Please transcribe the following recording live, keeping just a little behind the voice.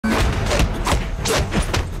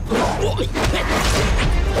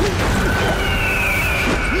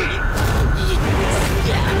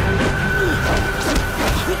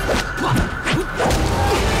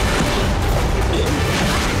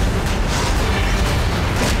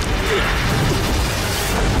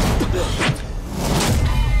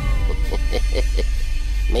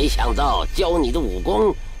没想到教你的武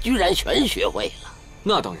功居然全学会了。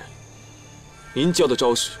那当然，您教的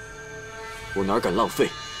招式，我哪敢浪费？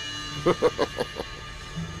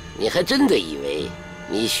你还真的以为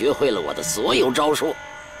你学会了我的所有招数？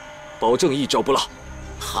保证一招不落。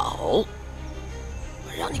好，我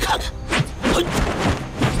让你看看。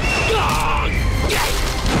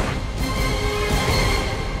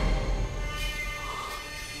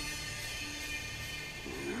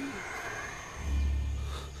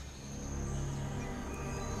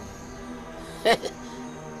嘿嘿，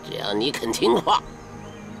只要你肯听话，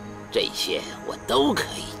这些我都可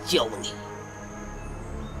以教你。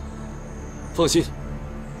放心。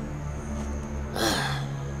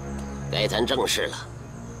该谈正事了。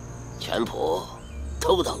拳谱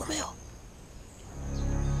偷到了没有？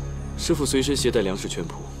师傅随身携带粮食拳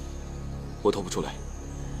谱，我偷不出来。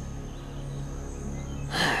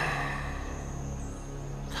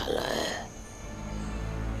看来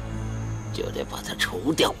就得把它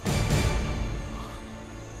除掉。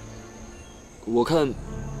我看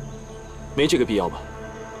没这个必要吧。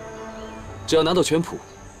只要拿到拳谱，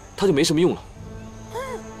它就没什么用了。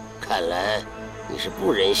看来你是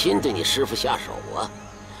不忍心对你师傅下手啊，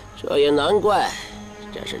这也难怪，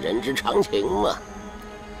这是人之常情嘛。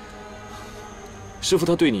师傅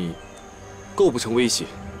他对你构不成威胁，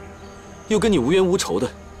又跟你无冤无仇的，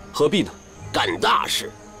何必呢？干大事，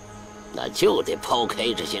那就得抛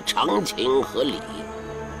开这些常情和理。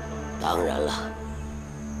当然了，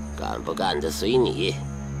干不干的随你，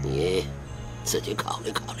你自己考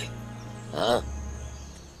虑考虑，啊。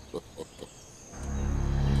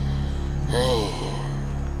哎，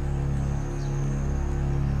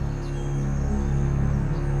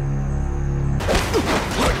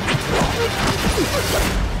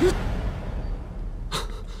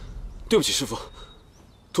对不起，师傅，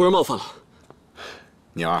徒儿冒犯了。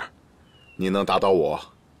宁儿，你能打倒我，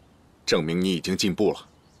证明你已经进步了。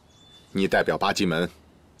你代表八极门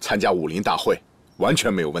参加武林大会，完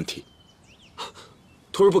全没有问题。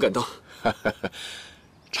徒儿不敢当。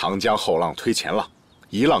长江后浪推前浪。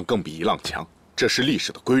一浪更比一浪强，这是历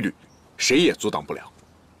史的规律，谁也阻挡不了。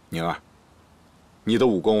宁儿，你的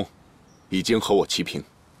武功已经和我齐平，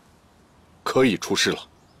可以出师了。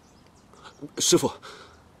师傅，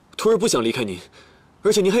徒儿不想离开您，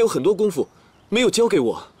而且您还有很多功夫没有教给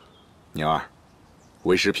我。宁儿，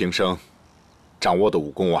为师平生掌握的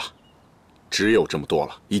武功啊，只有这么多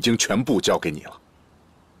了，已经全部交给你了。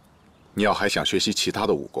你要还想学习其他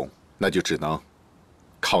的武功，那就只能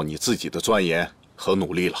靠你自己的钻研和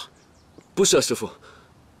努力了。不是啊，师傅，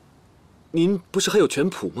您不是还有拳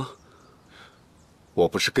谱吗？我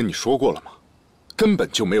不是跟你说过了吗？根本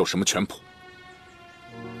就没有什么拳谱。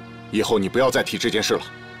以后你不要再提这件事了。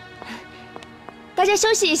大家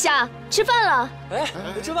休息一下，吃饭了。哎，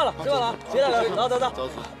吃饭了，吃饭了，别打了，走走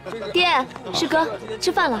走。爹，师哥，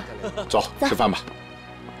吃饭了。走，吃饭吧。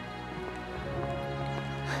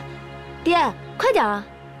爹，快点啊！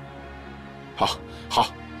好，好，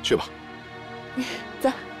去吧。走。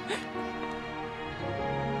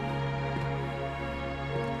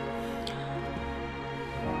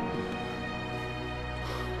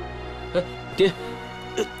哎，爹，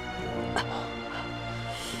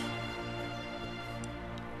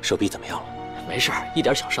手臂怎么样了？没事，一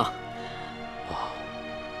点小伤。啊，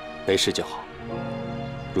没事就好。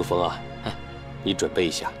如风啊，你准备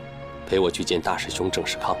一下，陪我去见大师兄郑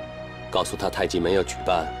世康，告诉他太极门要举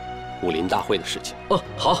办武林大会的事情。哦，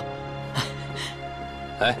好。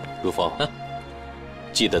哎，如风，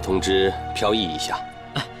记得通知飘逸一下。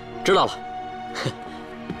哎，知道了。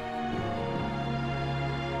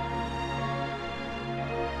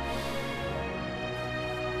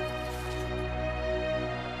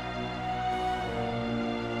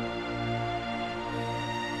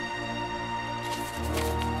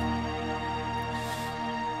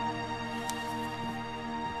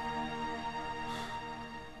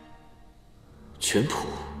拳谱？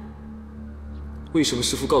为什么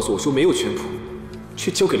师傅告诉我说没有拳谱，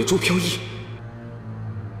却交给了周飘逸？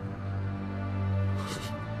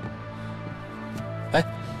哎，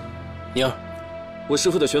宁儿，我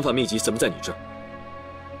师傅的拳法秘籍怎么在你这儿？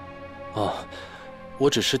哦，我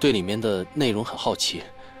只是对里面的内容很好奇，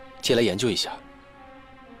借来研究一下。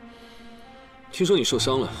听说你受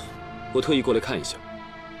伤了，我特意过来看一下。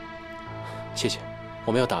谢谢，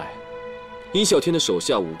我没有大碍。尹小天的手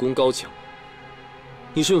下武功高强，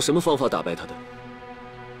你是用什么方法打败他的？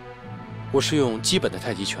我是用基本的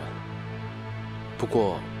太极拳，不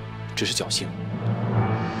过只是侥幸。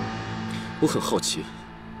我很好奇，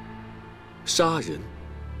杀人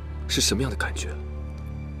是什么样的感觉？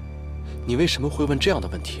你为什么会问这样的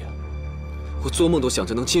问题啊？我做梦都想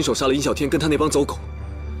着能亲手杀了殷小天跟他那帮走狗。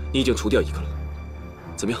你已经除掉一个了，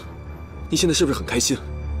怎么样？你现在是不是很开心？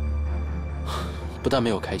不但没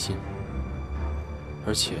有开心，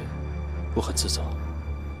而且我很自责。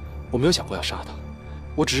我没有想过要杀他，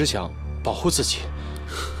我只是想保护自己，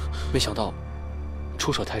没想到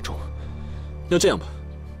出手太重。那这样吧，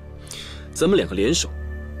咱们两个联手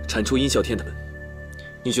铲除殷啸天的门，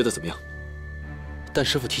你觉得怎么样？但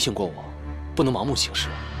师傅提醒过我，不能盲目行事。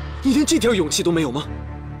你连这点勇气都没有吗？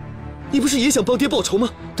你不是也想帮爹报仇吗？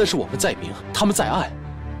但是我们在明，他们在暗，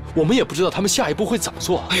我们也不知道他们下一步会怎么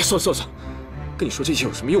做。哎呀，算了，跟你说这些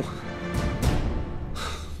有什么用啊？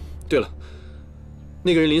对了，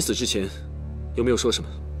那个人临死之前有没有说什么？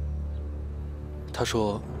他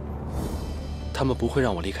说，他们不会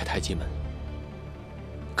让我离开太极门。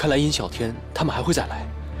看来殷啸天他们还会再来。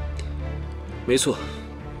没错，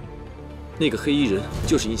那个黑衣人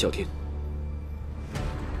就是殷啸天。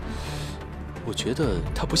我觉得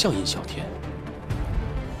他不像殷啸天。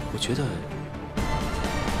我觉得……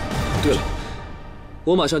对了，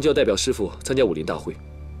我马上就要代表师傅参加武林大会，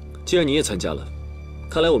既然你也参加了，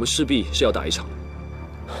看来我们势必是要打一场了。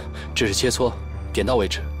只是切磋，点到为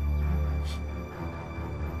止。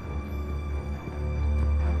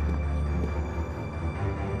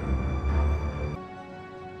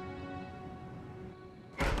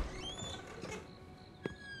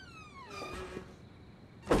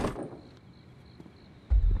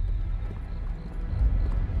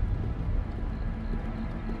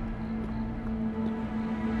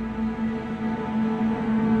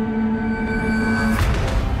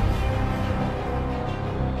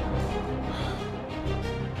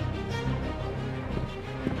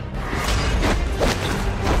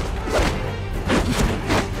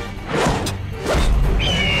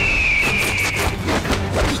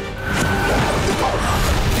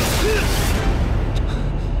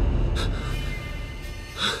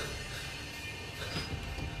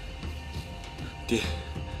爹，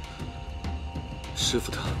师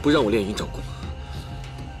傅他不让我练阴爪功，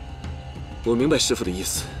我明白师傅的意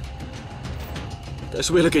思，但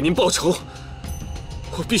是为了给您报仇，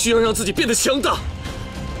我必须要让自己变得强大，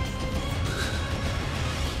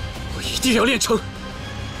我一定要练成。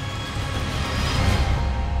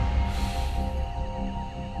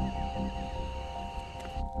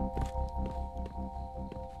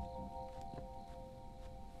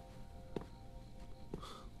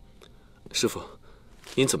师傅，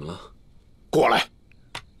您怎么了？过来，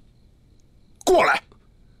过来！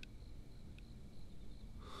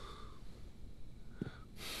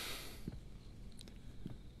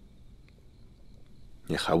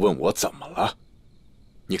你还问我怎么了？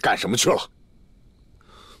你干什么去了？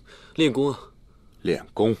练功啊。练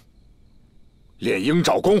功？练鹰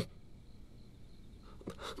爪功？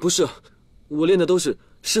不是，我练的都是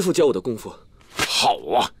师傅教我的功夫。好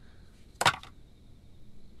啊！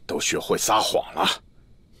都学会撒谎了，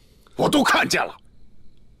我都看见了。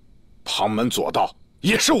旁门左道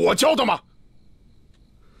也是我教的吗？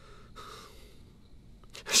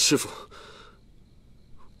师傅，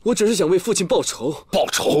我只是想为父亲报仇。报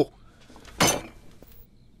仇？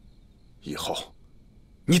以后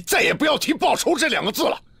你再也不要提报仇这两个字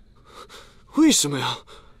了。为什么呀？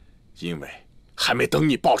因为还没等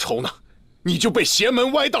你报仇呢，你就被邪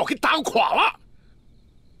门歪道给打垮了。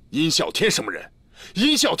殷啸天什么人？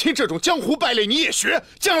殷啸天这种江湖败类你也学，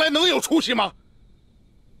将来能有出息吗？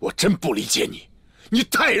我真不理解你，你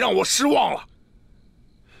太让我失望了。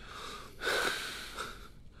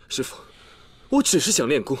师傅，我只是想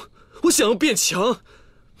练功，我想要变强，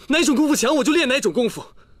哪种功夫强我就练哪种功夫。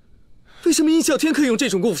为什么殷啸天可以用这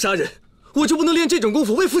种功夫杀人，我就不能练这种功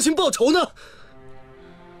夫为父亲报仇呢？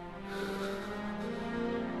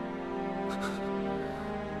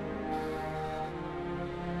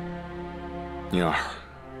宁儿，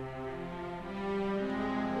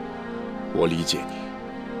我理解你，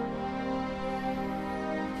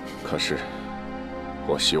可是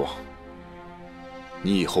我希望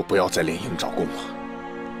你以后不要再练鹰爪功了。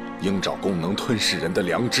鹰爪功能吞噬人的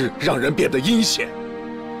良知，让人变得阴险。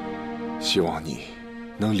希望你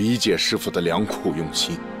能理解师父的良苦用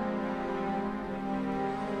心。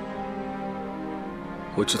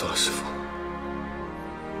我知道了，师父，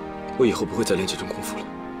我以后不会再练这种功夫了。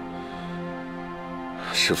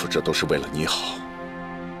师父，这都是为了你好，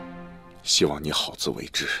希望你好自为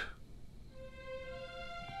之。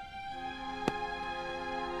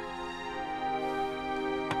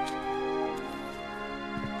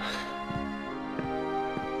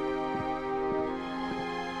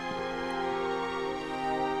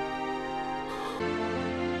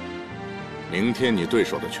明天你对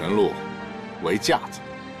手的拳路为架子，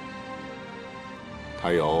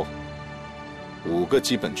它有5个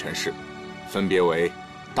基本拳式，分别为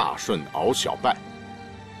大顺鳌小拜，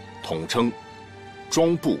统称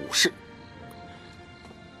庄步武式。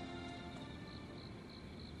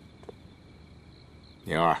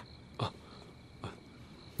宁儿，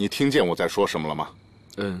你听见我在说什么了吗？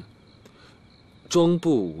庄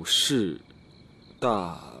步武式，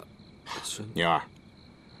大顺。宁儿，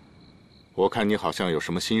我看你好像有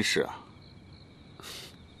什么心事啊。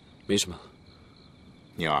没什么。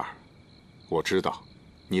宁儿，我知道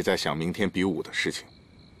你在想明天比武的事情，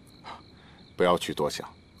不要去多想，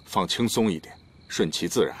放轻松一点，顺其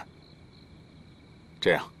自然。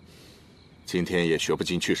这样，今天也学不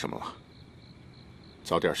进去什么了，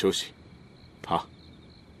早点休息，啊。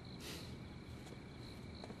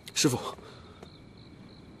师傅，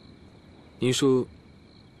您说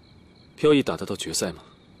飘逸打得到决赛吗？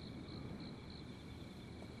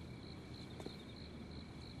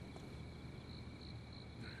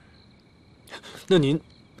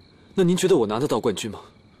那您觉得我拿得到冠军吗？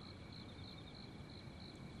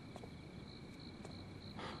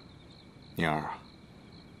宁儿，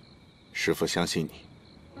师父相信你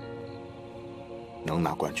能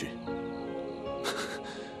拿冠军。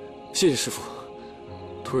谢谢师傅，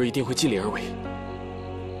徒儿一定会尽力而为。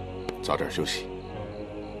早点休息，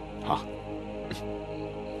啊。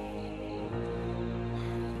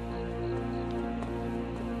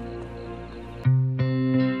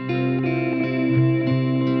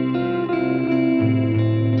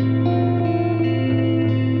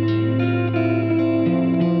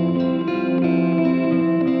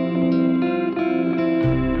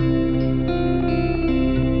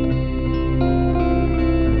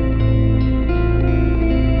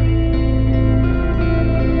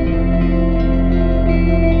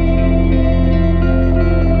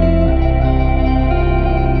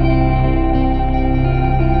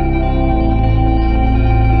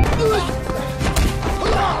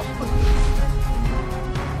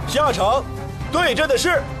下场对阵的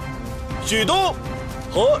是许东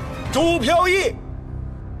和朱飘逸。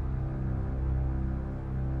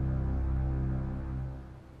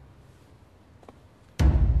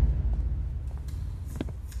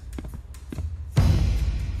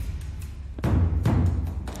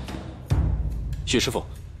许师傅，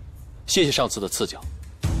谢谢上次的赐教，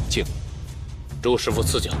请。朱师傅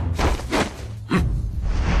赐教。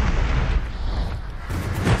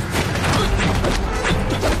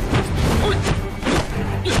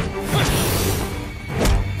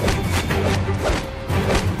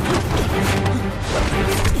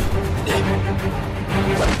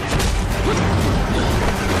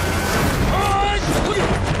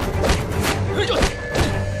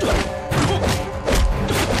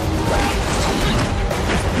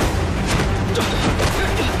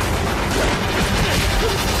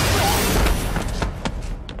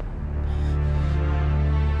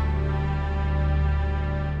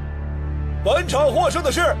本场获胜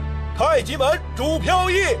的是太极门朱飘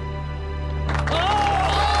逸。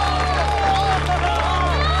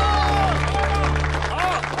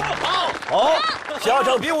好，下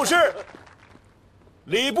场比武是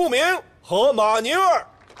李不明和马宁儿。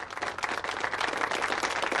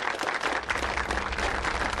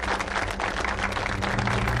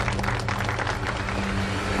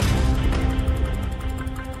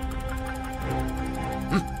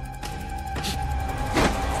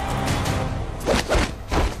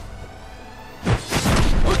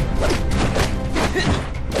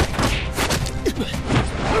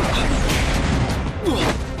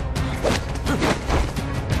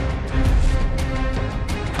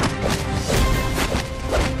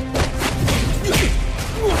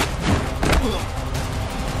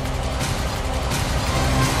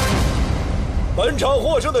本场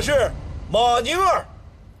获胜的是马宁儿。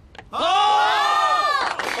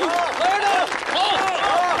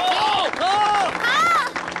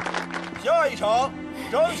下一场，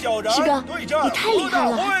张小然师哥对战你太厉害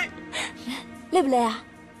了何大辉。累不累啊？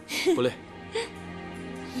不累。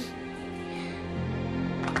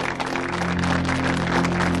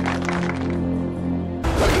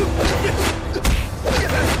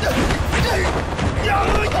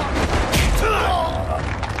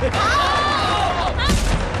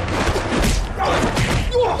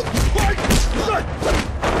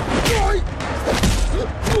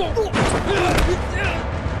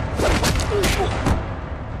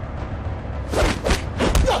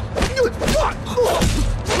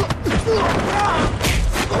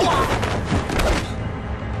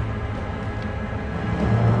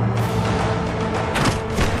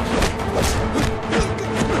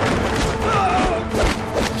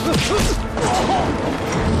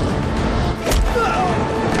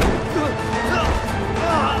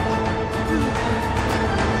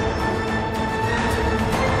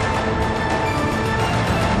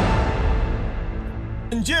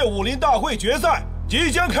武林大会决赛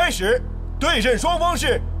即将开始，对阵双方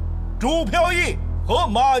是朱飘逸和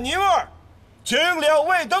马宁儿，请2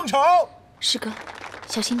位登场。师哥，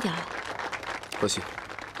小心点啊！放心，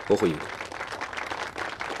我会应对。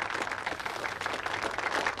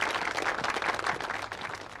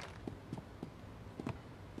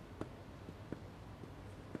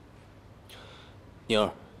宁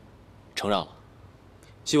儿，承让了。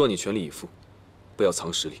希望你全力以赴，不要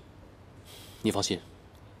藏实力。你放心，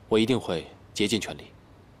我一定会竭尽全力。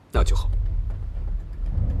那就好。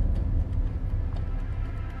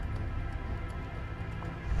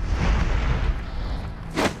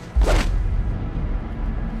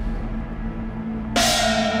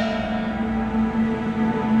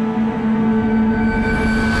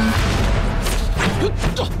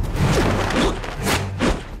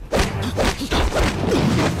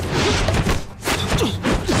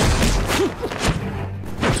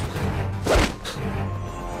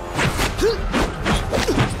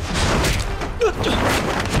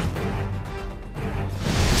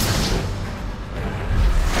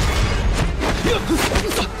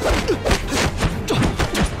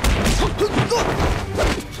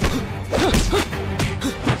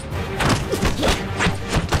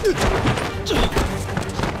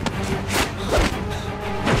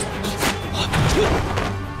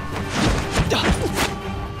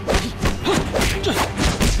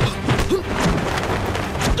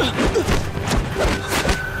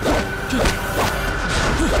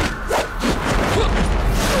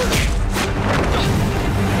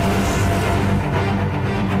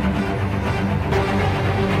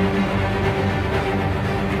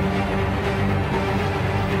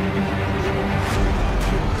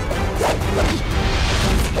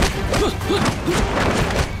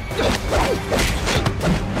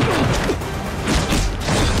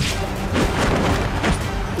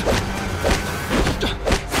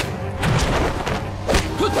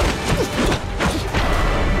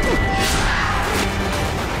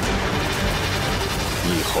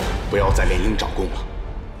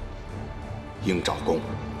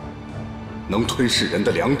能吞噬人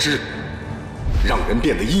的良知，让人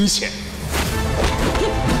变得阴险。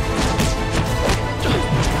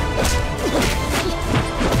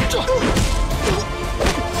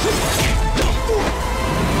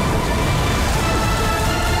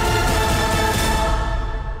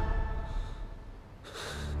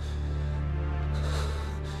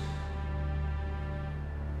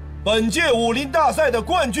本届武林大赛的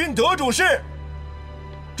冠军得主是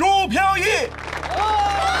朱飘逸。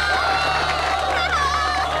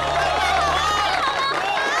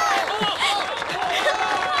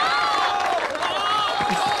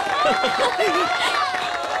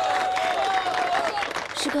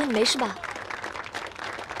师哥，你没事吧？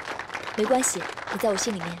没关系，你在我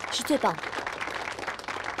心里面是最棒的。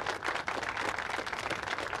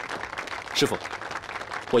师傅，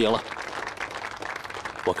我赢了。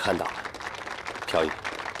我看到了，飘逸，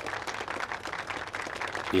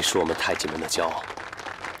你是我们太极门的骄傲。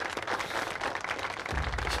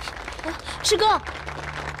师哥，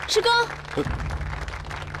师哥，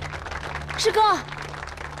师哥。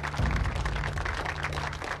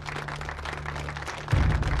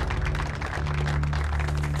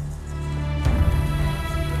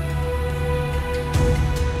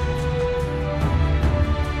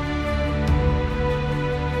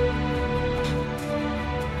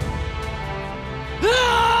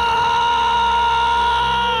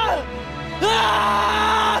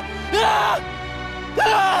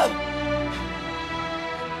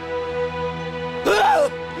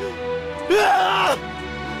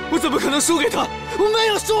我怎么可能输给他？我没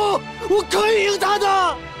有输，我可以赢他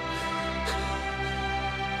的。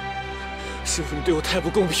师傅，你对我太不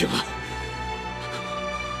公平了，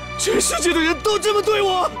全世界的人都这么对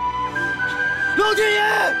我。老天爷，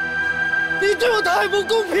你对我太不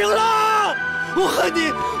公平了！我恨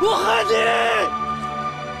你，我恨你！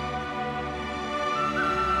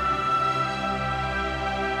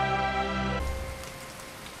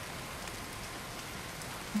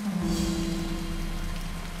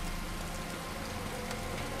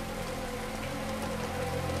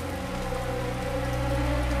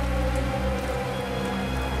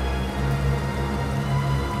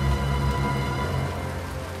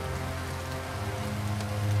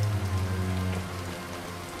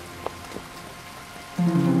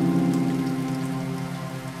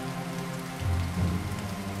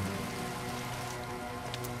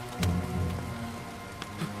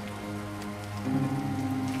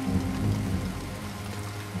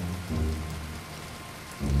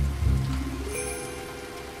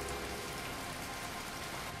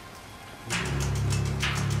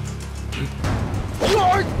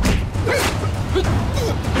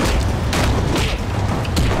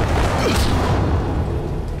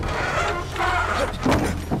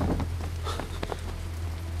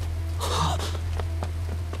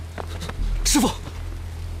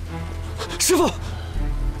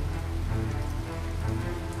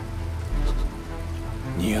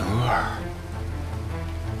宁儿。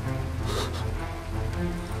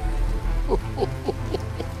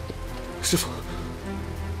师傅，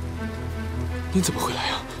您怎么会来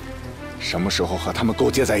啊？什么时候和他们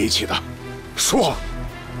勾结在一起的？说。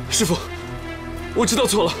师傅，我知道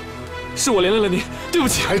错了，是我连累了您，对不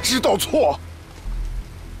起。还知道错？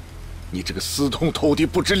你这个私通偷敌、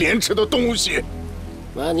不知廉耻的东西！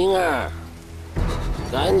马宁儿，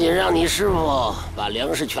赶紧让你师傅把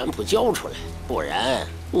粮食全部交出来，不然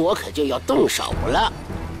我可就要动手了。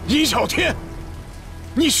尹小天，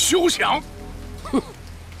你休想！哼，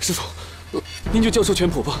师傅，您就交出全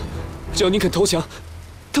谱吧，只要您肯投降，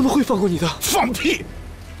他们会放过你的。放屁！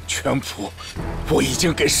全谱我已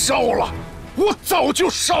经给烧了，我早就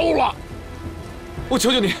烧了。我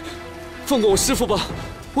求求你，放过我师傅吧，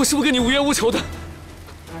我师傅跟你无冤无仇的，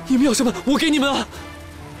你们要什么我给你们啊！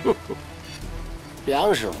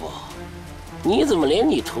梁师傅，你怎么连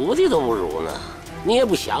你徒弟都不如呢？你也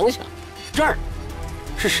不想想，这儿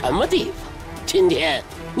是什么地方？今天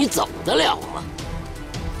你走得了吗？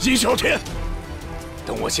尹小天，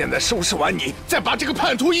等我现在收拾完你，再把这个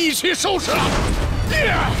叛徒一起收拾了。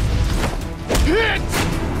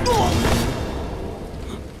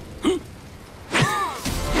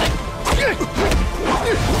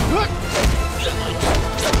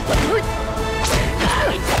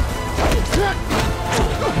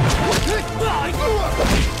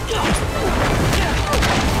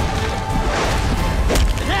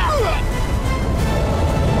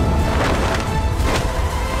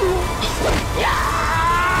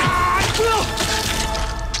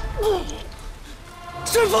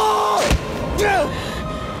师傅！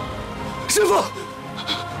师傅！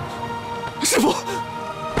师傅！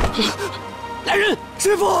来人！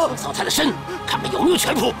师傅！扫他的身，看看有没有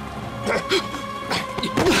全谱。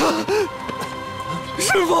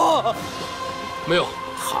师傅！没有。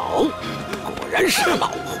好，果然是老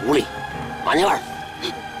狐狸。马宁儿，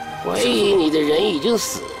怀疑你的人已经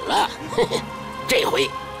死了，这回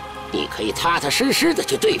你可以踏踏实实的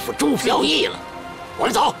去对付朱飘逸了。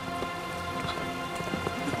往上走。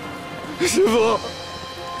师傅，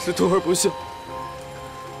是徒儿不孝，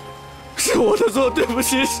是我的错，对不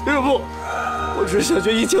起师傅。我只想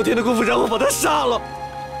学尹啸天的功夫，然后把他杀了。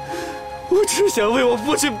我只想为我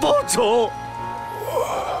父亲报仇。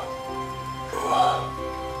我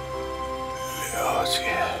了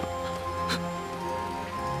解，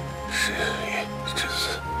是也之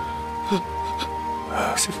死。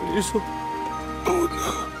师傅，您说不能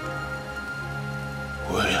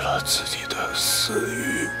为了自己的私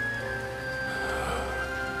欲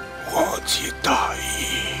忘记大义。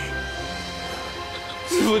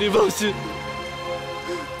师傅，你放心，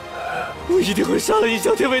我一定会杀了尹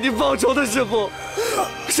啸天为您报仇的。师傅，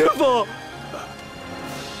师傅。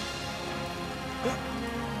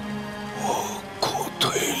我骨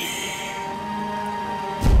腿里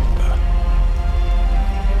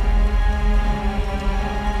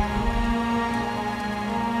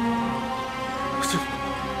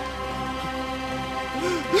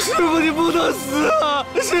师傅，你不能死啊！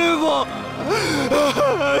师傅，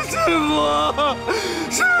师傅，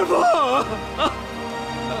师傅！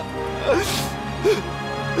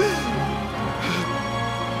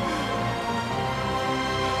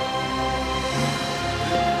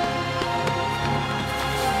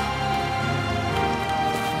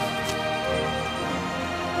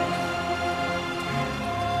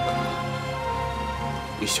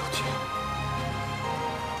尹啸天，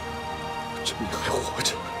趁你还活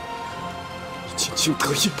着，你尽情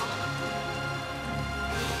得意吧！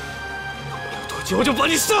用不了多久，我就把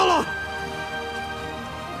你杀了，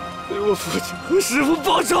为我父亲和师父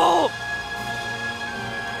报仇！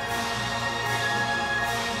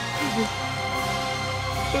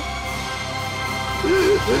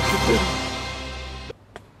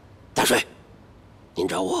大帅，您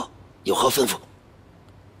找我有何吩咐？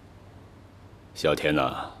小天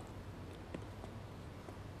呐，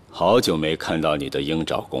好久没看到你的鹰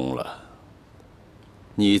爪功了。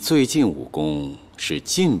你最近武功是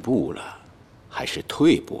进步了，还是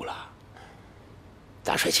退步了？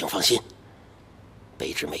大帅，请放心，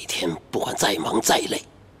卑职每天不管再忙再累，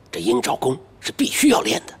这鹰爪功是必须要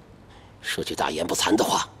练的。说句大言不惭的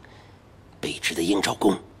话，卑职的鹰爪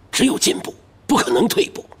功只有进步，不可能退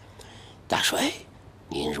步。大帅，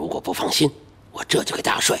您如果不放心，我这就给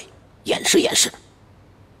大帅演示演示。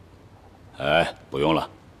哎，不用了，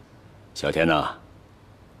小天呐，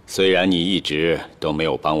虽然你一直都没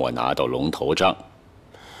有帮我拿到龙头杖，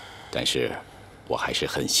但是我还是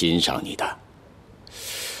很欣赏你的。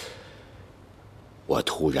我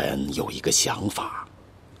突然有一个想法，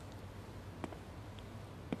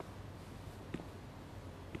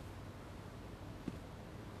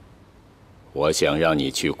我想让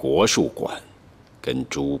你去国术馆，跟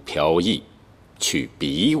朱飘逸去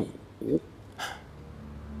比武。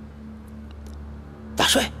大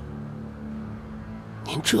帅，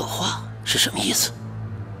您这话是什么意思？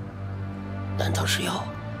难道是要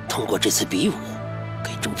通过这次比武，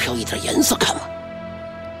给朱飘一点颜色看吗？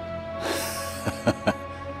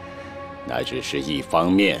那只是一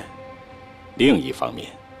方面，另一方面，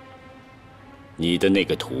你的那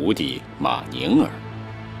个徒弟马宁儿，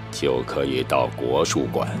就可以到国术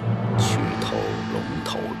馆去投龙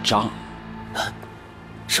头杖。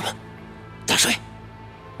什么？大帅，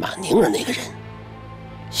马宁儿那个人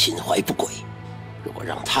心怀不轨，如果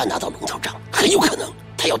让他拿到龙头杖，很有可能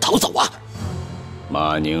他要逃走啊。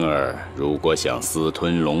马宁儿如果想私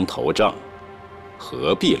吞龙头杖，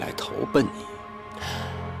何必来投奔你？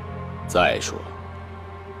再说，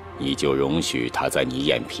你就容许他在你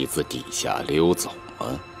眼皮子底下溜走吗？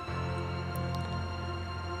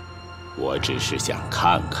我只是想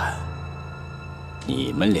看看，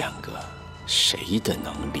你们两个谁的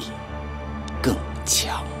能力更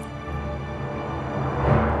强。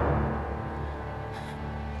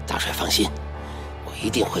大帅放心，我一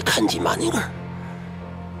定会看紧马宁儿。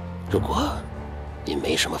如果您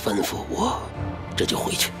没什么吩咐，我这就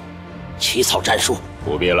回去起草战书。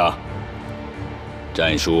不必了，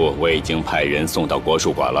战书我已经派人送到国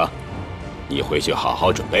术馆了，你回去好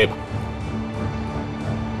好准备吧。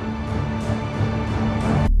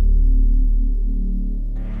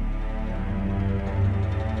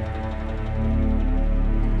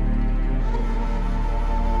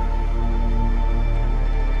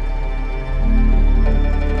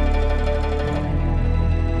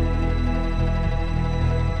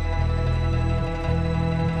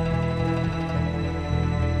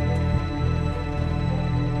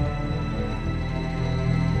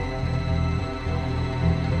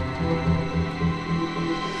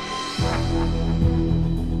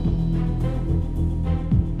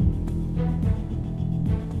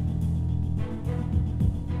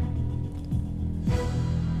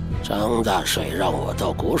张大帅让我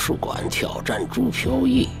到国术馆挑战朱飘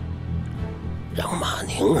逸，让马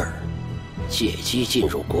宁儿借机进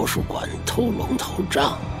入国术馆偷龙头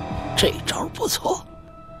杖，这招不错。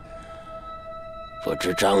不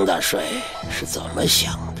知张大帅是怎么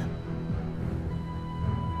想的？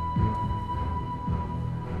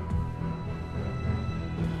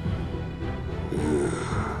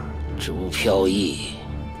朱飘逸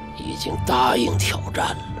已经答应挑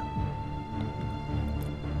战了。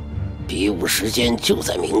比武时间就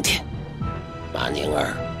在明天，马宁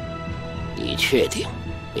儿，你确定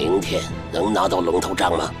明天能拿到龙头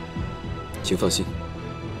杖吗？请放心，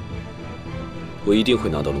我一定会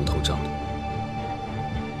拿到龙头杖的。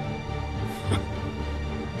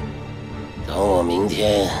等我明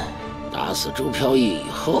天打死朱飘逸以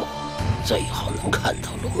后，最好能看到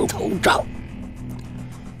龙头杖，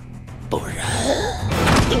不然。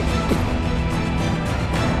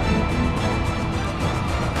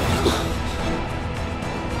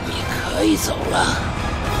可以走了。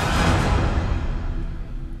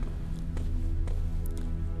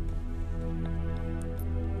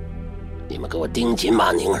你们给我盯紧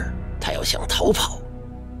马宁儿，他要想逃跑，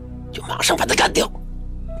就马上把他干掉。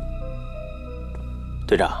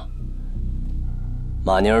队长，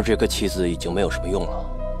马宁儿这颗棋子已经没有什么用了，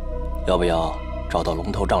要不要找到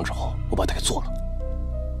龙头杖之后，我把他给做了？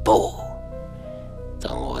不，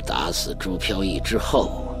等我打死朱飘逸之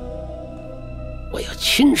后，我要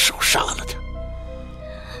亲手杀了他，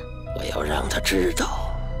我要让他知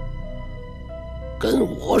道，跟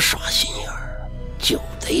我耍心眼儿就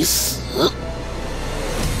得死。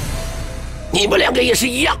你们两个也是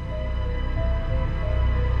一样。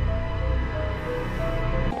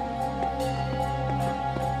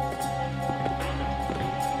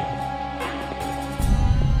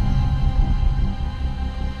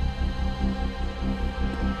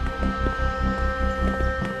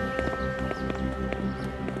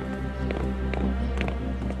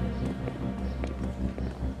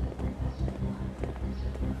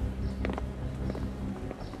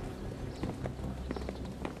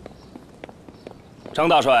张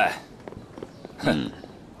大帅，哼，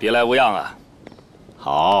别来无恙啊！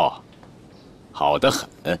好，好得很。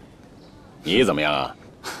你怎么样啊？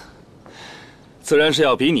自然是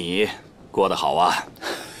要比你过得好啊。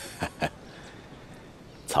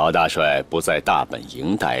曹大帅不在大本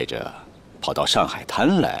营待着，跑到上海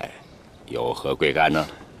滩来，有何贵干呢？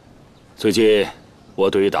最近我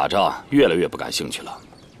对于打仗越来越不感兴趣了，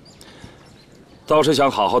倒是想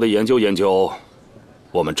好好的研究研究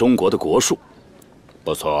我们中国的国术。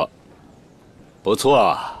不错，不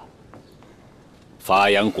错，发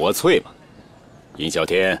扬国粹嘛。尹小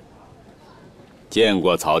天，见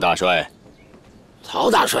过曹大帅。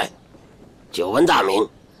曹大帅，久闻大名，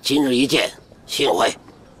今日一见，幸会。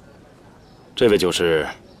这位就是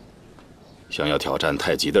想要挑战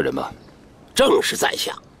太极的人吗？正是在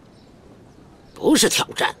下。不是挑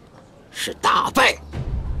战，是打败。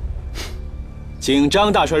请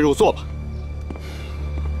张大帅入座吧。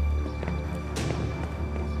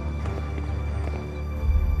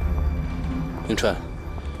迎春，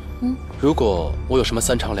如果我有什么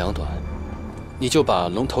三长两短，你就把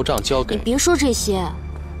龙头杖交给……你别说这些，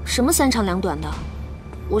什么三长两短的，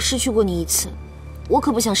我失去过你一次，我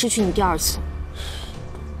可不想失去你第二次。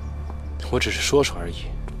我只是说说而已。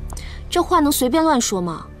这话能随便乱说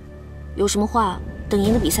吗？有什么话等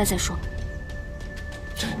赢了比赛再说。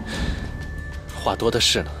话多的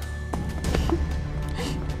是呢。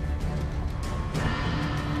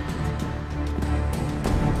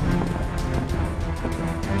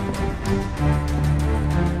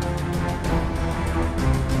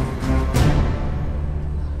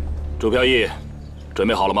朱飘逸，准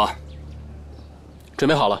备好了吗？准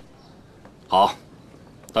备好了。好，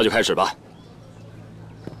那就开始吧。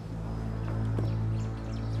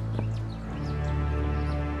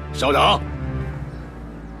稍等。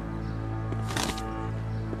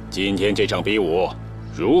今天这场比武，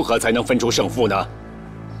如何才能分出胜负呢？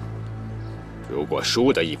如果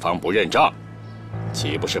输的一方不认账，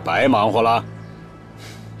岂不是白忙活了？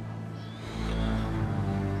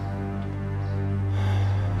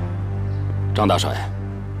张大帅，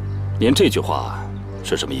您这句话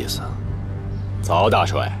是什么意思？曹大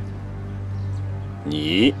帅，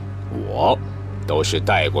你我都是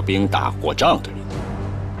带过兵、打过仗的人，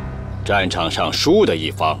战场上输的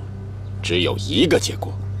一方只有一个结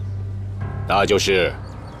果，那就是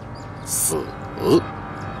死。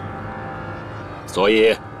所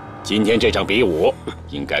以，今天这场比武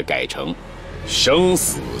应该改成生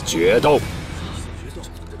死决斗。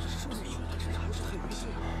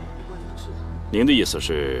您的意思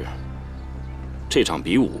是，这场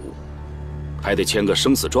比武还得签个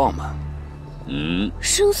生死状吗？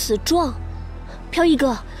生死状，飘逸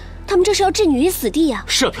哥，他们这是要置你于死地呀！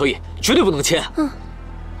是啊，飘逸，绝对不能签。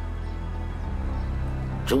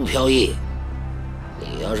朱飘逸，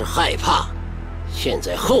你要是害怕，现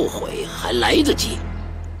在后悔还来得及。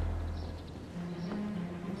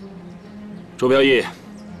朱飘逸，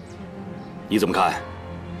你怎么看？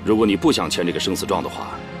如果你不想签这个生死状的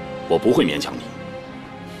话，我不会勉强你。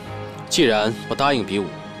既然我答应比武，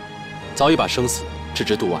早已把生死置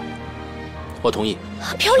之度外，我同意。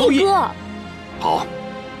飘逸哥，好，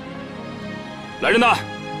来人呐，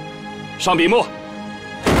上笔墨。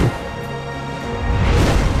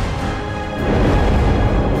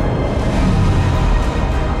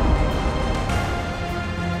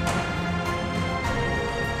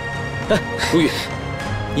哎，如玉，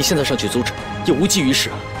你现在上去阻止也无济于事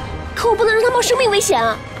啊。可我不能让他冒生命危险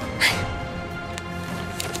啊！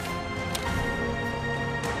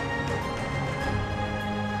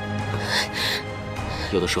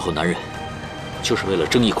有的时候，男人就是为了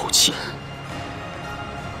争一口气。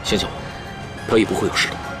相信我，飘逸不会有事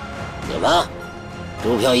的。怎么，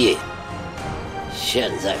朱飘逸，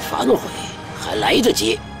现在反悔还来得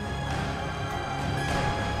及？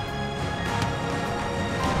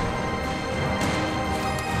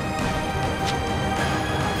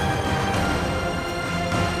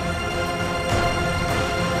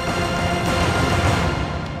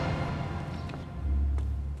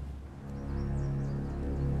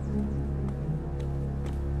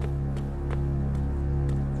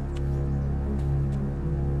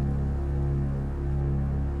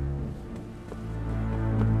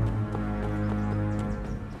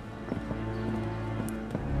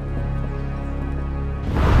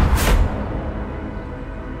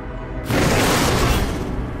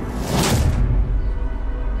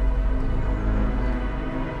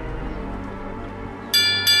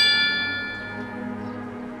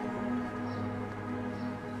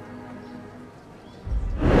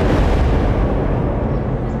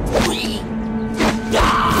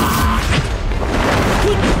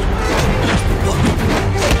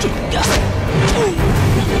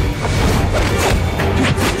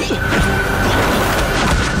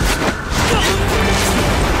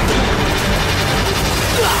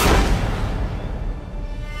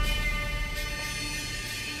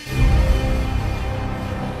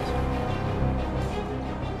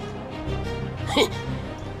哼，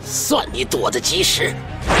算你躲得及时。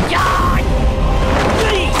呀！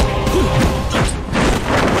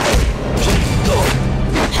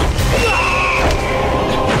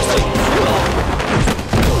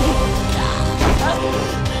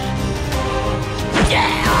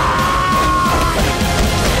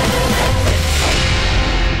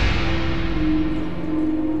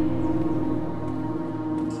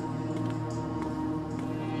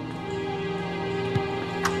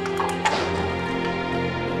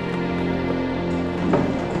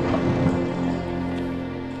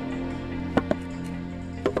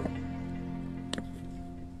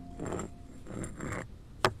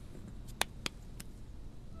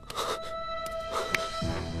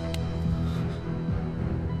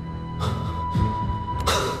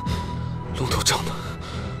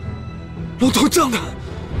龙头杖呢？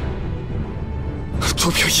朱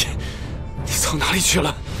飘逸，你藏哪里去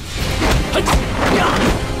了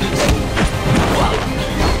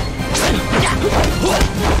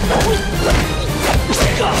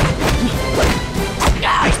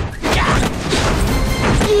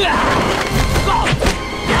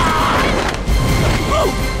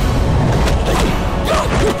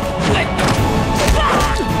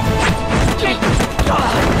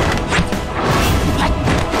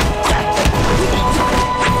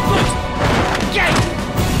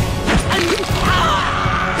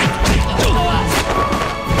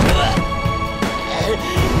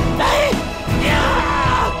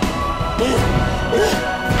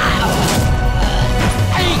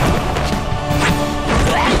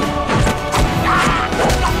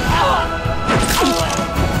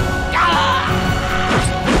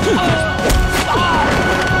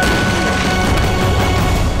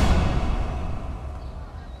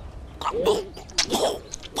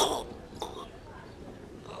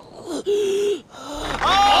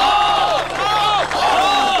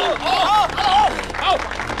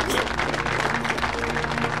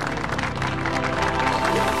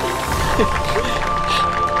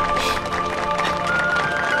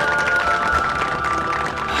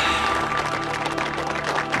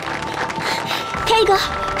？K 哥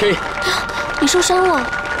 ，K， 你受伤了？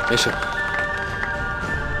没事。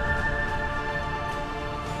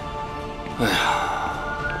哎呀，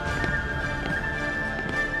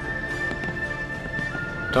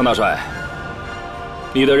张大帅，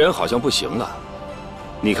你的人好像不行了，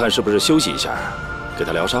你看是不是休息一下，给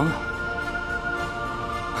他疗伤啊？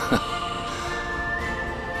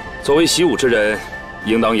作为习武之人，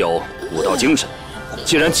应当有武道精神。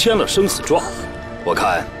既然签了生死状，我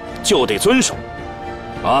看就得遵守。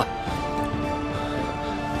啊，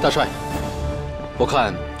大帅，我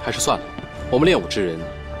看还是算了。我们练武之人，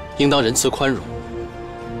应当仁慈宽容。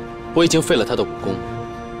我已经废了他的武功，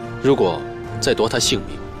如果再夺他性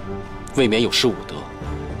命，未免有失武德。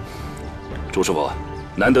朱师傅，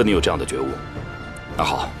难得你有这样的觉悟。那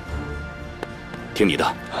好，听你的。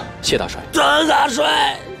谢大帅。张大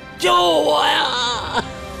帅，救我呀！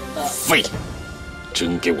废，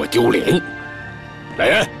真给我丢脸！来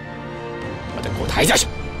人，把他给我抬下去！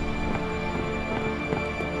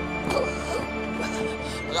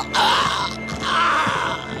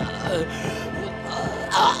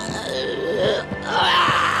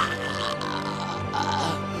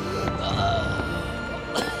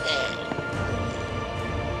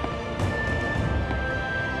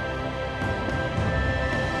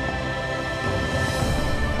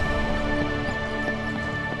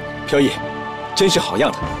飘逸，真是好样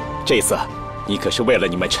的！这次你可是为了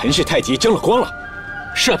你们陈氏太极争了光了。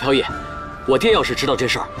是啊，飘逸，我爹要是知道这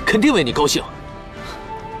事儿，肯定为你高兴。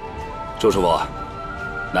周师傅，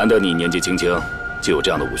难得你年纪轻轻就有这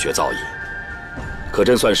样的武学造诣，可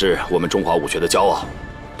真算是我们中华武学的骄傲，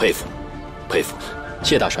佩服，佩服。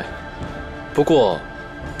谢大帅。不过，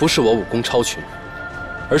不是我武功超群，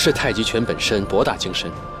而是太极拳本身博大精深，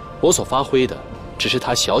我所发挥的只是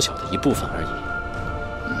它小小的一部分而已。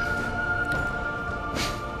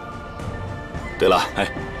对了，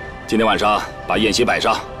哎，今天晚上把宴席摆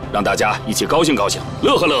上，让大家一起高兴高兴，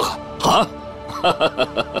乐呵乐呵啊！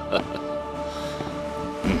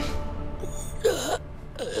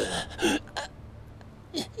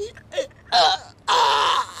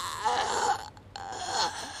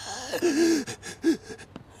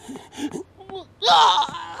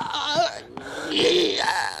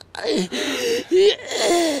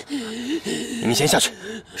你们先下去。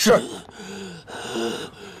是。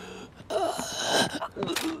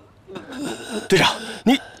队长，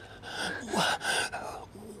你，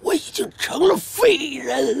我已经成了废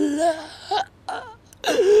人了。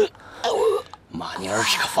马宁儿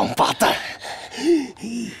是个王八蛋，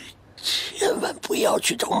千万不要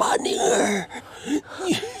去找马宁儿，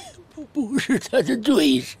你不是他的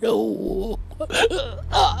对手。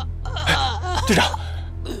队长，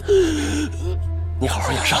你好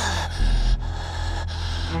好养伤。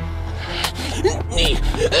你，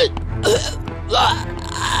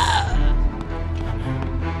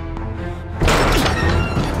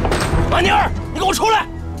马宁儿，你给我出来！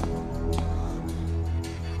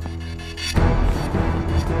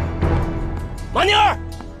马宁儿，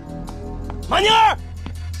马宁儿！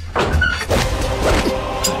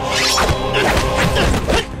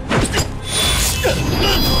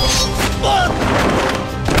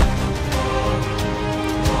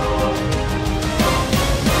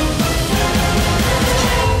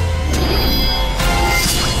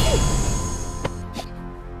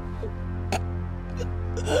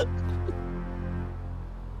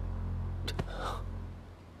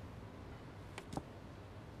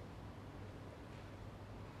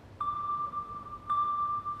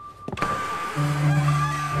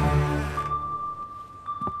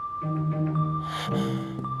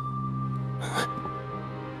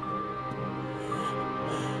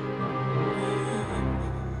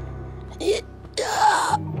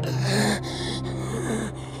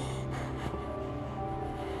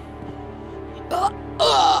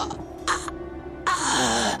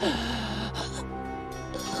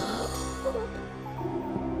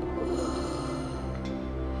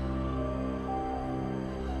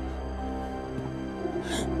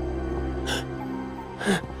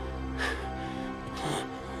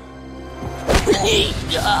你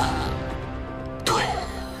呀！对，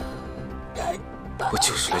我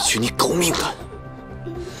就是来取你狗命的。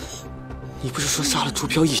你不是说杀了朱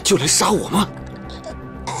飘逸就来杀我吗？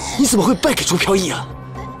你怎么会败给朱飘逸啊？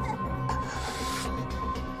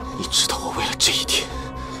你知道我为了这一天，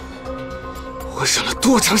我忍了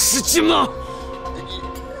多长时间吗？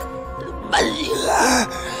满灵儿，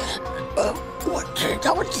我知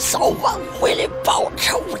道你早晚会来报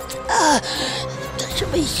仇的，但是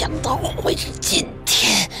没想到会是今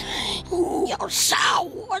天。你要杀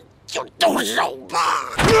我就动手吧！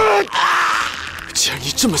既然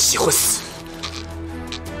你这么喜欢死，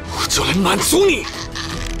我就来满足你。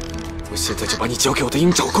我现在就把你交给我的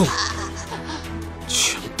鹰爪功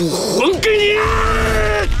全部还给你！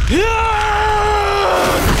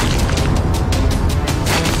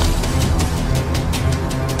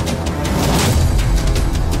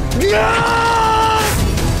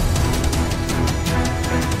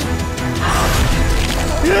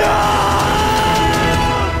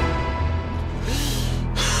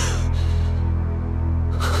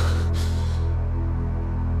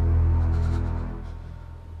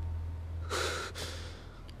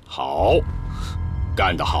好，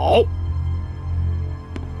干得好！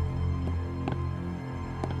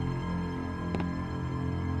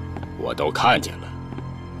我都看见了。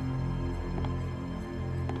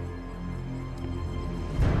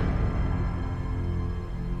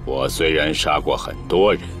我虽然杀过很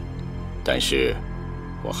多人，但是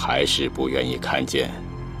我还是不愿意看见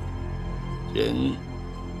人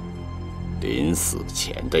临死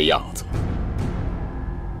前的样子，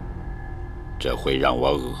这会让我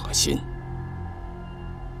恶心。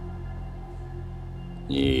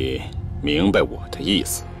你明白我的意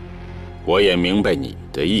思，我也明白你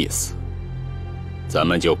的意思，咱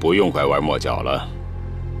们就不用拐弯抹角了。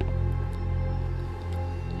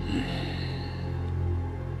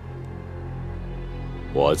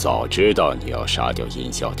我早知道你要杀掉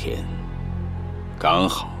尹啸天，刚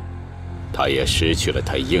好，他也失去了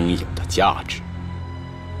他应有的价值。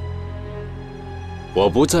我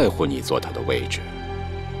不在乎你坐他的位置。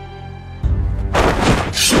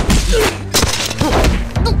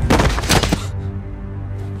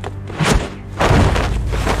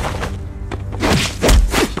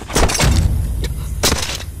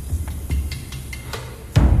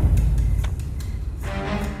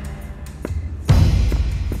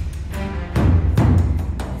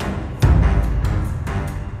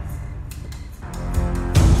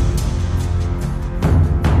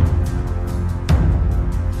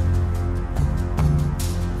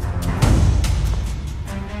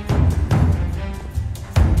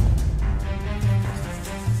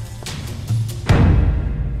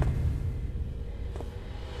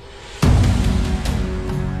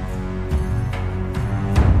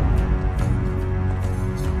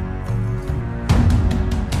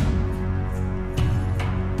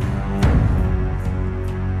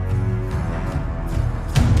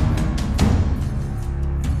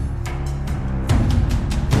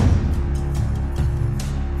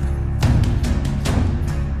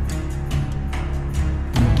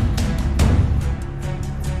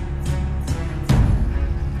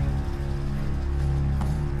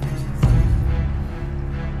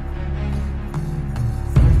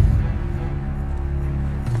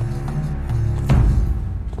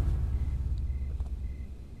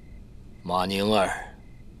马宁儿，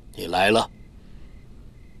你来了。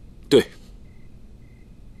对，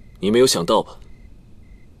你没有想到吧？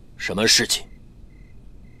什么事情？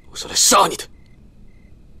我是来杀你的。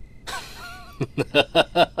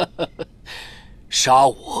杀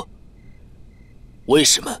我？为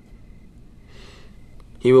什么？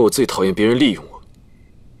因为我最讨厌别人利用我。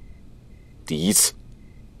第一次，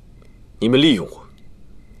你们利用我，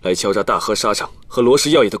来敲诈大和纱厂和罗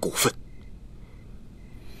氏药业的股份。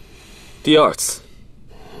第二次，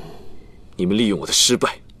你们利用我的失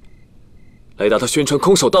败，来达到宣传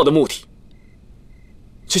空手道的目的。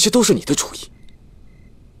这些都是你的主意，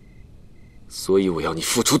所以我要你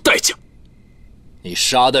付出代价。你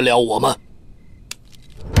杀得了我吗？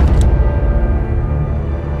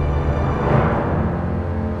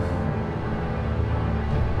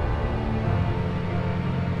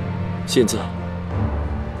现在，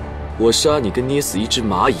我杀你跟捏死一只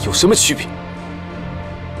蚂蚁有什么区别？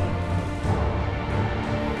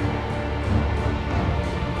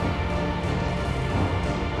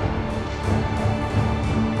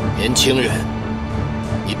年轻人，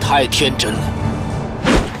你太天真了。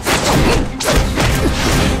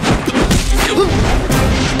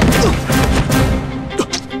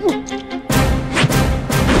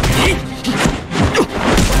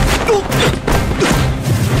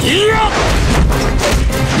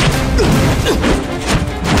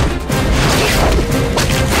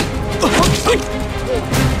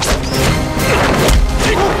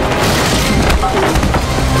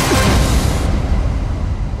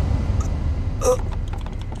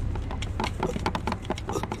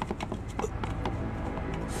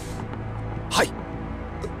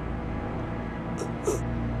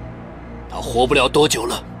活不了多久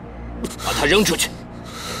了，把他扔出去。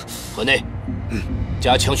河内，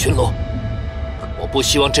加强巡逻，我不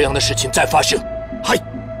希望这样的事情再发生。嗨。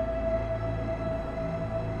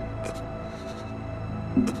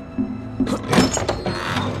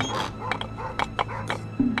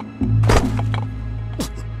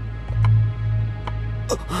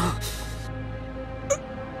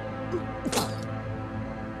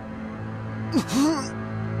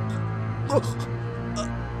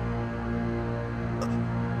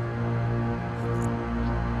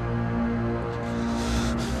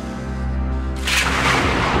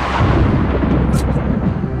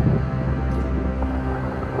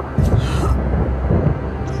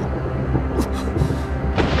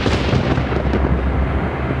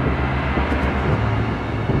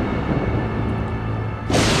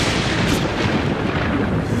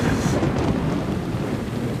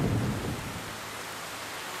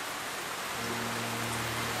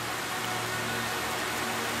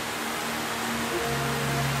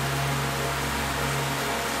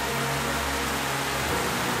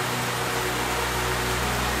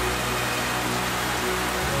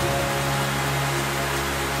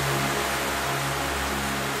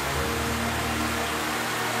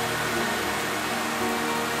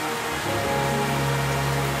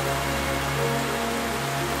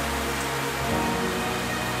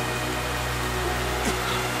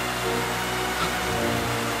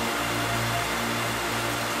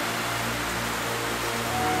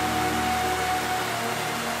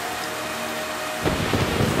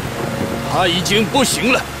他已经不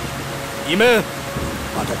行了，你们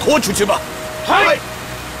把他拖出去吧。嗨！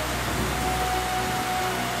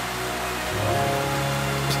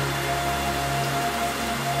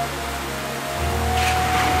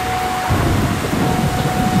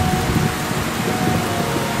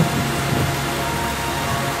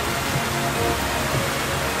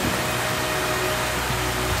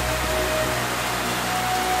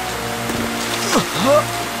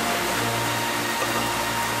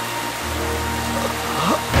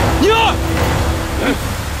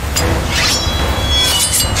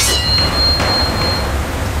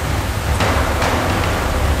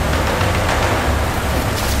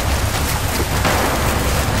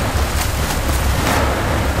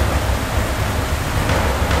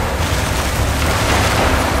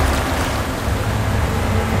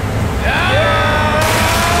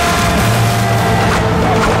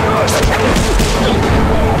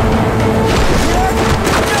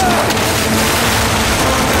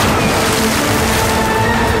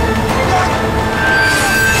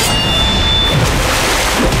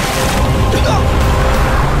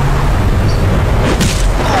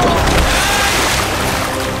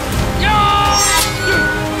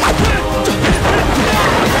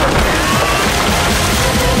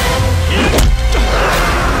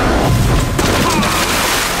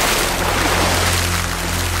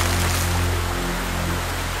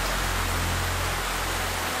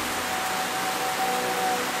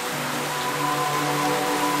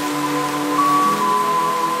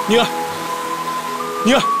宁儿，宁儿，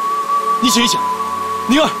宁儿，你醒一醒，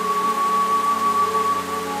宁儿。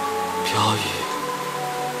飘逸，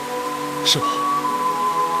是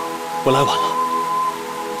我来晚了。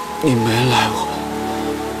你没来晚，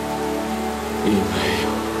你没有，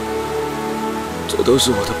这都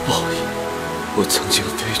是我的报应。我曾经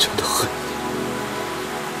非常的恨你，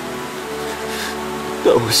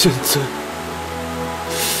但我现在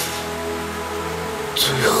最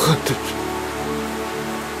恨的人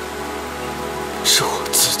是我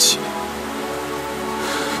自己。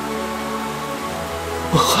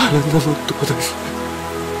我害了那么多的人。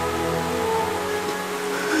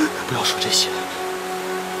不要说这些。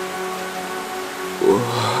我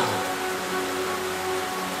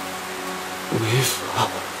没法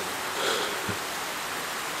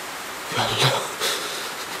原谅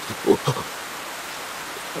我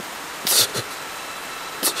自己。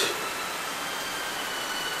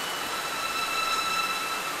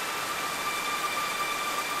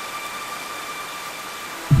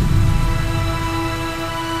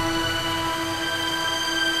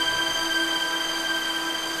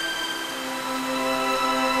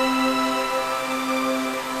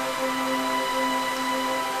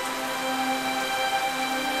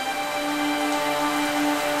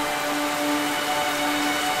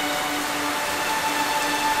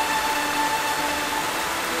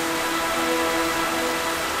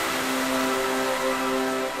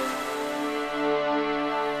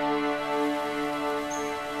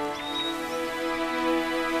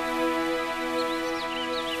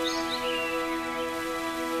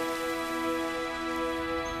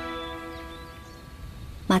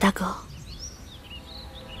马大哥，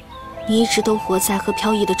你一直都活在和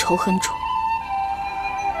飘逸的仇恨中，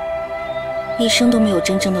一生都没有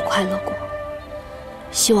真正的快乐过。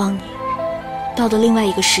希望你到了另外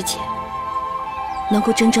一个世界，能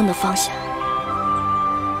够真正的放下，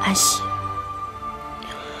安息。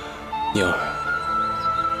宁儿，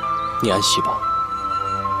你安息吧，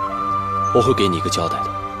我会给你一个交代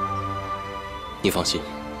的。你放心，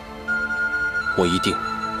我一定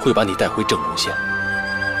会把你带回正龙县。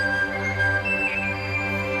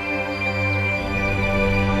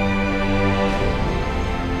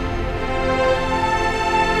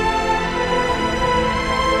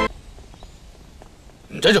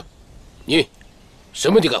站住！你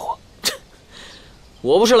什么地干活？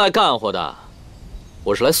我不是来干活的，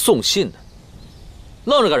我是来送信的。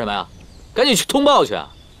愣着干什么呀？赶紧去通报去啊！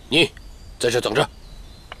你在这等着。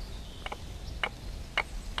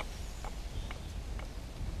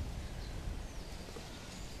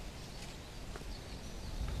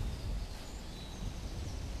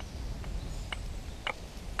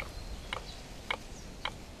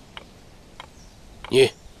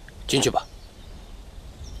你进去吧。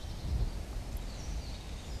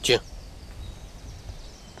请。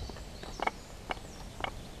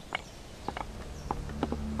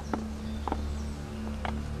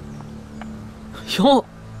哟，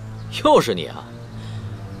又是你啊！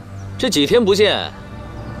这几天不见，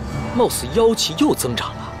貌似妖气又增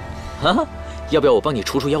长了啊！要不要我帮你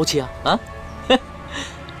除除妖气啊？啊？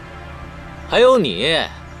还有你，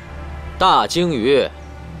大鲸鱼，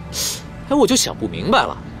哎，我就想不明白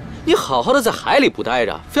了，你好好的在海里不待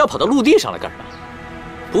着，非要跑到陆地上来干什么？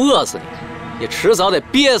不饿死你，也迟早得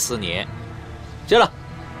憋死你。接着，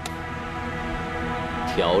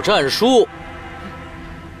挑战书，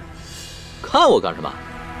看我干什么？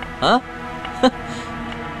啊？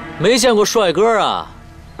没见过帅哥啊？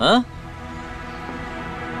啊？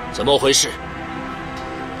怎么回事？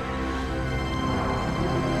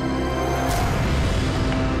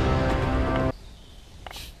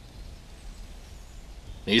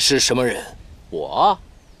你是什么人？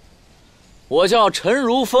我叫陈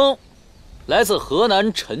如风，来自河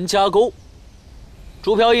南陈家沟。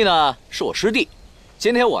朱飘逸呢是我师弟，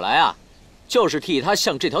今天我来啊，就是替他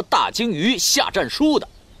向这条大鲸鱼下战书的。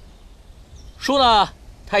书呢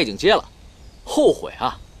他已经接了，后悔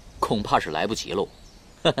啊恐怕是来不及喽。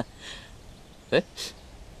哎，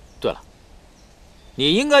对了，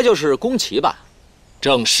你应该就是宫崎吧？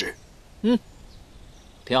正是。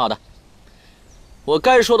挺好的。我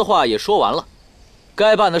该说的话也说完了，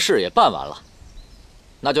该办的事也办完了，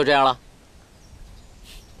那就这样了，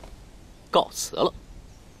告辞了。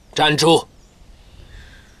站住！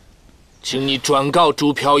请你转告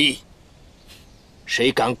朱飘逸，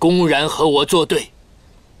谁敢公然和我作对，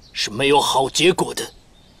是没有好结果的。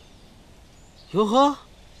哟呵，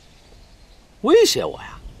威胁我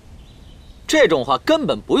呀？这种话根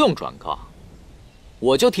本不用转告，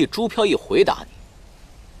我就替朱飘逸回答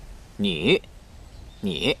你。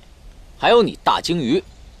你，还有你大鲸鱼，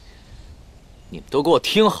你们都给我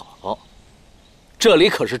听好，这里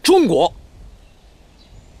可是中国。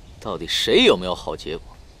到底谁有没有好结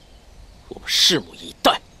果，我们拭目以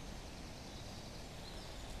待。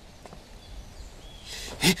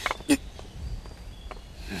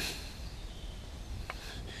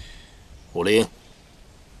武灵，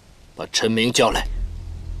把陈明叫来。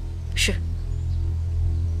是。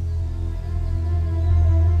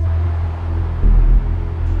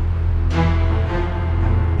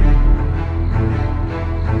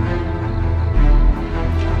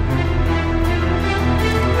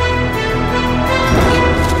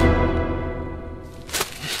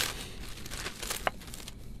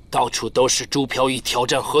到处都是朱飘逸挑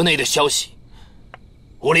战河内的消息，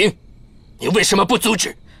武灵，你为什么不阻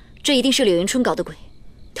止？这一定是柳迎春搞的鬼。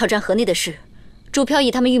挑战河内的事，朱飘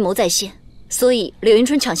逸他们预谋在先，所以柳迎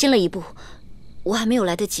春抢先了一步，我还没有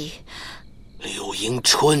来得及。柳迎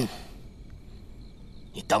春，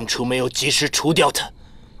你当初没有及时除掉他，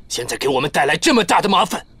现在给我们带来这么大的麻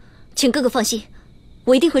烦。请哥哥放心，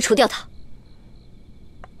我一定会除掉他。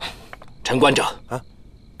陈馆长，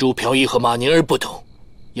朱飘逸和马宁儿不同，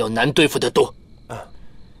要难对付得多。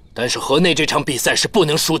但是河内这场比赛是不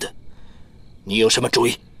能输的，你有什么主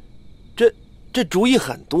意？这主意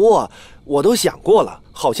很多，我都想过了，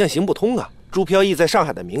好像行不通啊。朱飘逸在上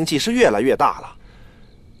海的名气是越来越大了，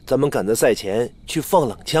咱们赶在赛前去放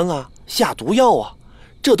冷枪啊，下毒药啊，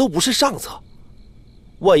这都不是上策。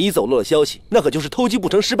万一走漏了消息，那可就是偷鸡不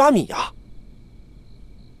成蚀把米啊。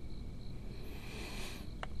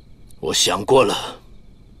我想过了，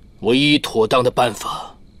唯一妥当的办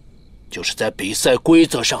法，就是在比赛规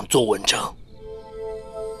则上做文章。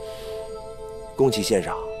宫崎先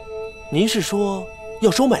生，您是说要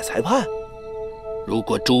收买裁判。如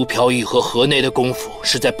果朱飘逸和河内的功夫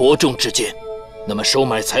是在伯仲之间，那么收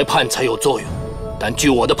买裁判才有作用。但据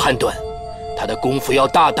我的判断，他的功夫要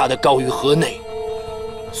大大的高于河内，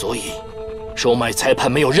所以收买裁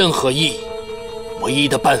判没有任何意义。唯一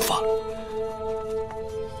的办法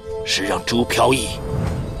是让朱飘逸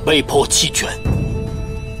被迫弃权。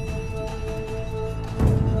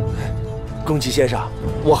宫崎先生，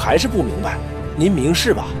我还是不明白，您明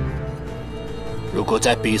示吧。如果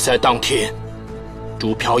在比赛当天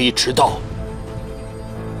朱飘逸迟到，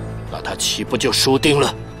那他岂不就输定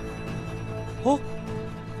了？哦，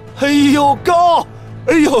哎呦高！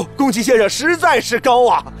哎呦，宫崎先生实在是高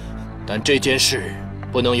啊！但这件事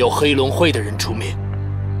不能由黑龙会的人出面，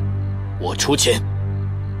我出钱，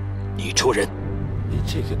你出人。你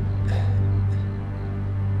这个……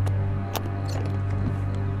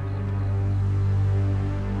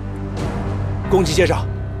宫崎先生，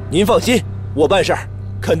您放心，我办事儿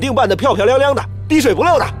肯定办得漂漂亮亮的，滴水不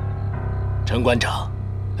漏的。陈馆长，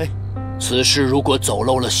哎，此事如果走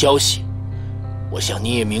漏了消息，我想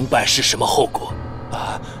你也明白是什么后果。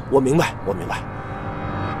啊，我明白，我明白。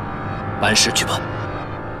办事去吧。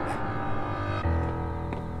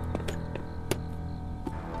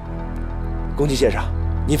宫崎先生，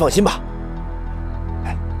您放心吧。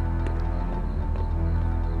哎，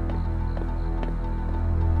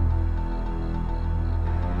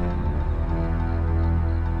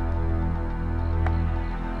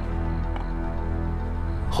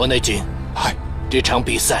河内君，哎，这场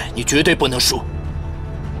比赛你绝对不能输，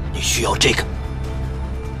你需要这个。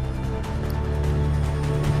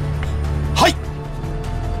嗨！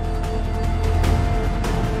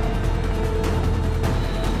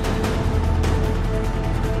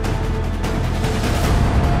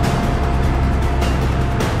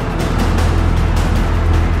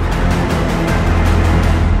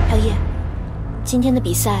飘逸，今天的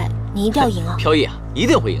比赛你一定要赢啊！飘逸啊，一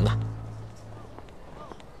定会赢的。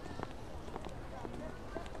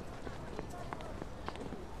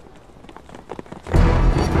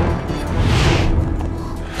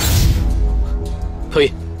飘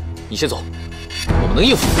逸，你先走，我们能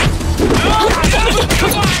应付。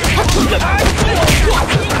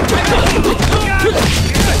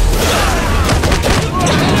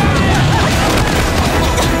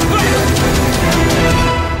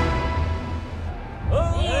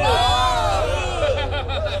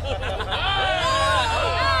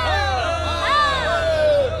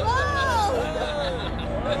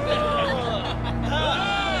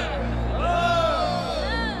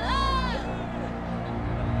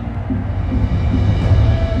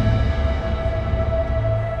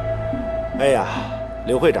哎呀，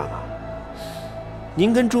刘会长啊，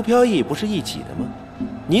您跟朱飘逸不是一起的吗？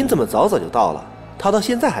您怎么早就到了，他到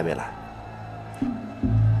现在还没来？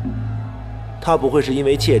他不会是因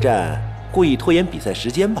为怯战故意拖延比赛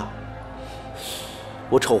时间吧？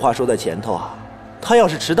我丑话说在前头啊，他要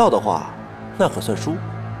是迟到的话，那可算输。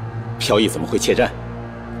飘逸怎么会怯战？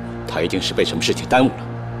他一定是被什么事情耽误了。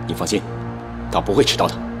你放心，他不会迟到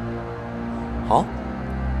的。好。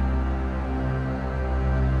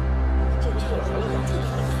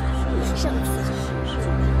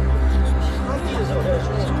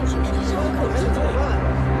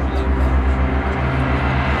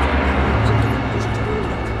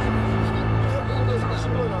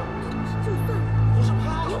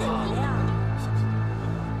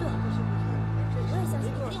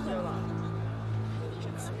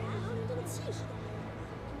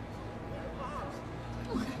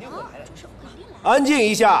安静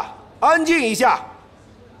一下，安静一下！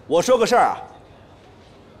我说个事儿啊。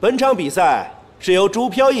本场比赛是由朱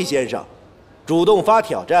飘逸先生主动发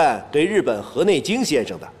挑战给日本河内京先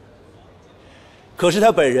生的，可是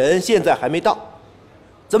他本人现在还没到。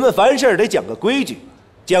咱们凡事得讲个规矩，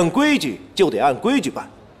讲规矩就得按规矩办。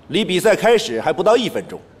离比赛开始还不到1分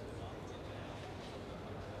钟，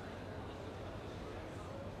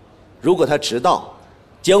如果他迟到，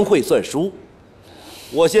将会算输。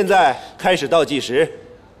我现在开始倒计时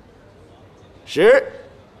，10、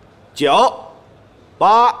9、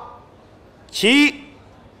8、7、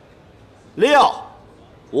6、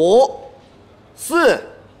5、4、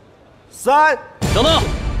3。等等，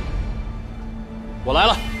我来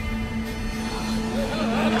了。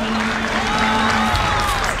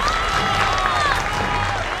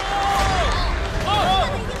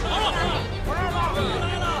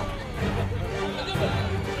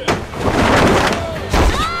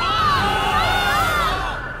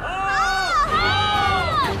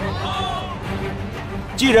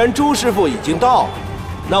既然朱师傅已经到，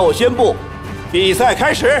那我宣布，比赛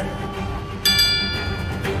开始。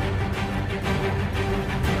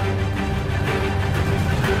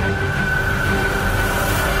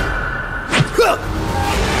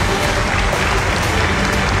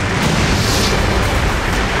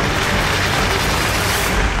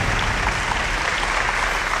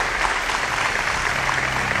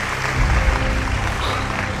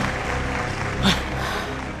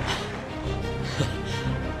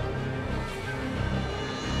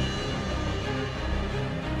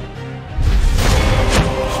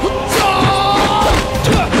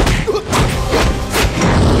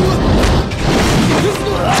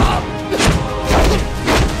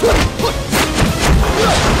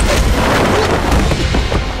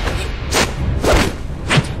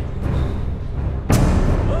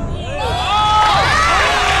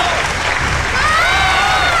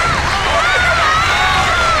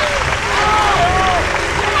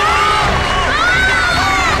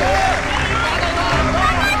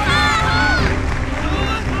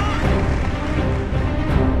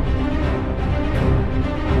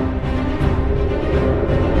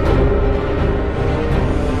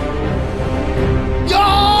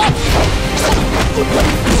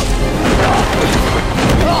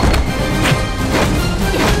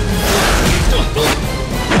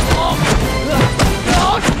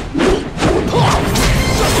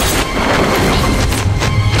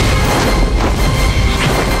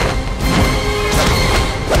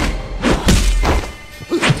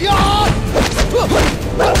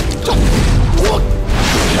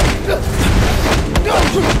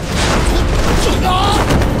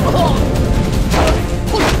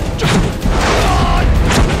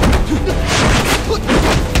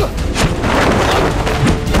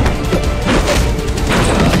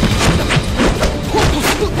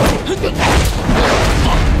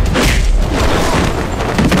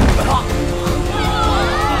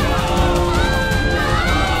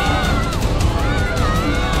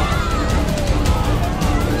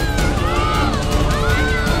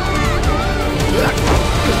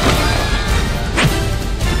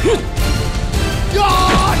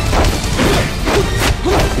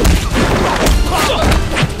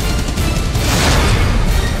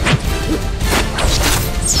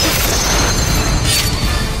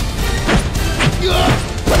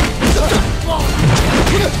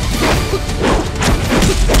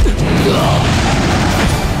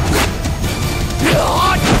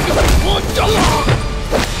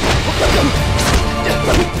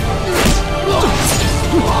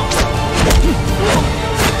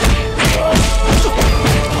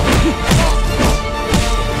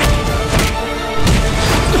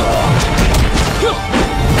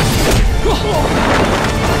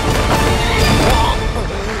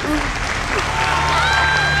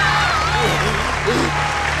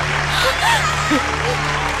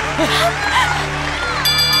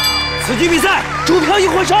此局比赛，主票一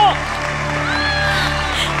获胜。